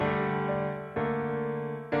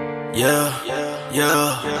Yeah,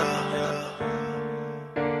 yeah,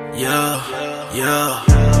 yeah, yeah.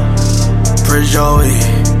 Prince Joey,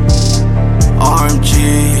 RMG,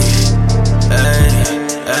 ayy,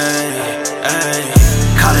 ayy, ayy.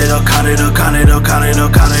 Count it up, count it up, count it up, count it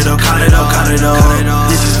up, count it up, count it up, count it up.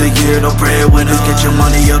 This is the year, no breadwinners. Get your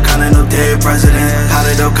money up, counting up dead presidents. Count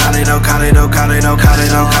it up, count it up, count it up, count it up, count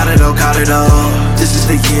it up, count it up, count it up. This is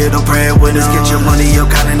the year, no breadwinners. Get your money up,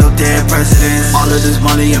 counting up dead presidents. All of this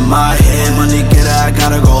money in my head, money getter, I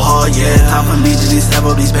gotta go hard, yeah. Time for me to just step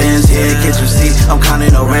up these bands, yeah. Can't you see, I'm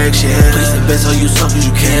counting no racks, yeah. Place the bets on you suckers,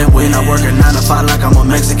 you can't win. I work a 9 to 5 like I'm a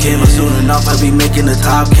Mexican, but soon enough I'll be making the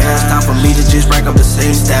top cash. Time for me to just rack up the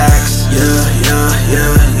same stacks. Yeah, yeah,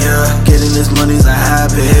 yeah, yeah. Getting this money's a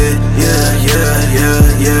habit. Yeah, yeah, yeah,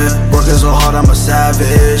 yeah. Working so hard, I'm a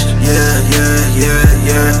savage. Yeah, yeah, yeah,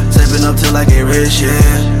 yeah. Saving up till I get rich, yeah.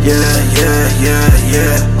 Yeah, yeah, yeah,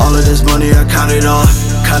 yeah. All of this money, I count it off.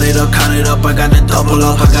 Count it up, count it up, I gotta double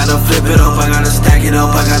up, I gotta flip it up, I gotta stack it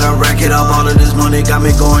up, I gotta rack it up. All of this money got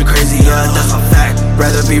me going crazy, yeah, that's a fact.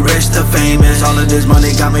 Rather be rich than famous. All of this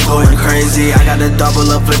money got me going crazy. I gotta double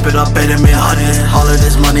up, flip it up, better me hundreds. All of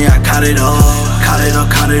this money, I count it up. Count it up,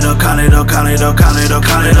 count it up, count it up, count it up, count it up,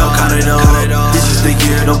 count it up, count it up. This is the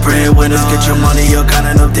year, no breadwinners. Get your money up,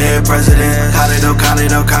 counting up dead presidents. Count it up, count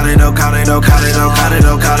it up, count it up, count it up, count it up, count it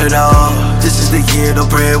up, count it up. This is the year, no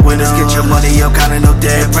breadwinners. Get your money up, counting up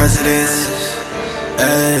dead presidents.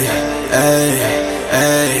 Ayy, ayy,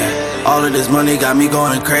 ayy. All of this money got me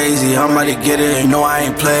going crazy. I'm about to get it, you know I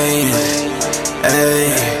ain't playing. Ayy,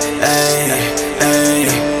 ayy, ayy.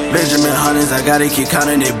 Benjamin Hunters, I gotta keep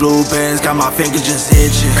counting they blue bands. Got my fingers just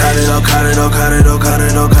itching. Cut it up, cut it up, cut it up, cut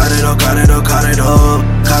it up, cut it up, cut it up, cut it up.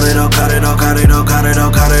 Cut it up, cut it up, cut it up, cut it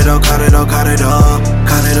up, cut it up, cut it up, cut it up.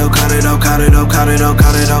 Cut it up, cut it up, cut it up, cut it up,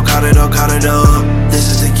 cut it up, cut it up, cut it up. This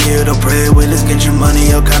is the year, the breadwinners. Get your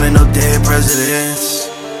money up, counting up dead presidents.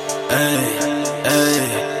 Ayy,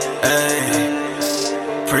 ayy,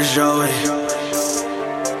 ayy. Prince Joey,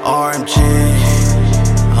 RMG,